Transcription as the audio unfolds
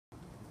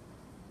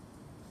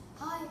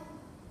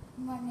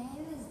My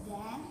name is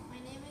Dan. My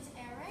name is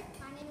Eric.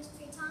 My name is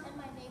Triton. And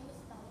my name is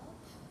Bella.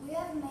 We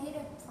have made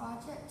a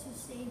project to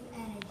save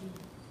energy.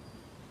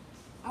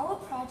 Our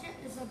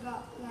project is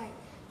about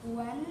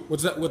when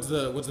What's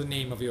the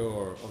name of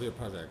your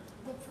project?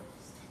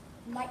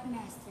 the Light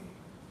Master.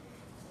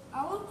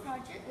 Our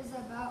project is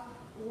about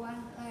when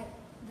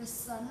the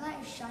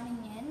sunlight is shining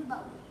in,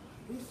 but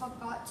we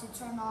forgot to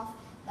turn off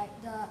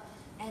the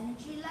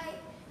energy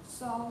light.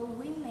 So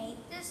we made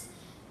this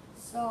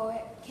so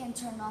it can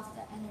turn off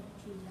the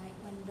energy light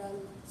when the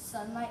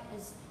sunlight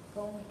is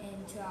going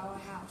into our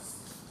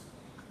house.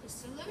 The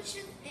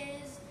solution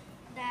is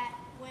that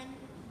when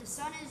the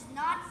sun is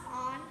not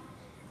on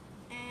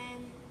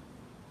and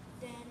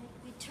then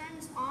we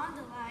turns on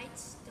the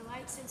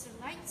light sensor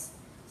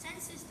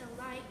senses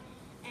the light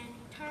and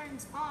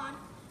turns on,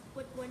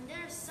 but when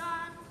there's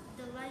sun,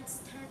 the lights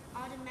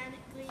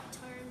automatically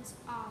turns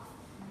off.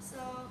 So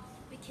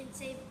we can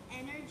save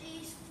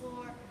energies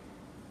for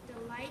the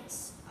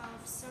lights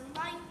of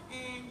sunlight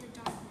and the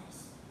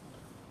darkness.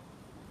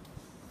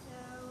 So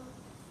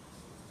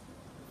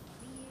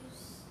we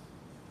use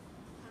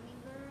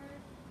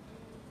Hummingbird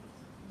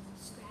and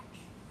Scratch.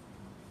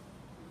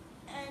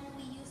 And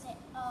we use it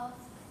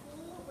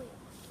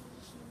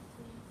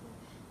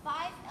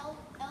five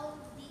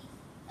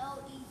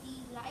LED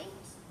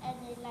lights and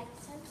a light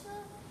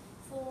sensor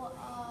for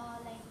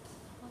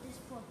this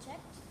project.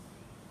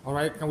 All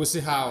right, can we see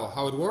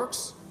how it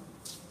works?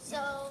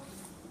 So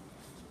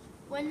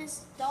when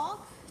it's dark,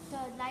 the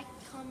light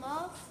come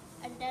off,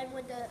 and then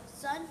when the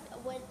sun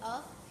went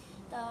up,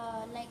 the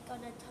light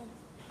gonna turn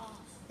off.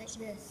 Like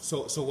this.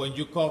 So when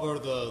you cover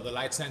the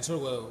light sensor,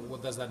 well,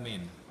 what does that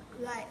mean?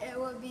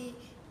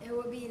 It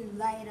will be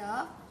light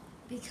up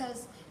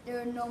because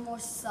there are no more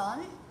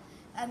sun,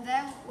 and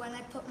then when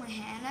I put my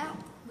hand out,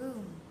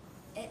 boom,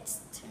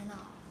 it's turned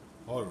off.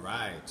 All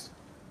right.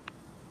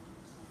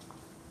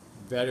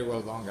 Very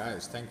well done,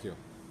 guys. Thank you.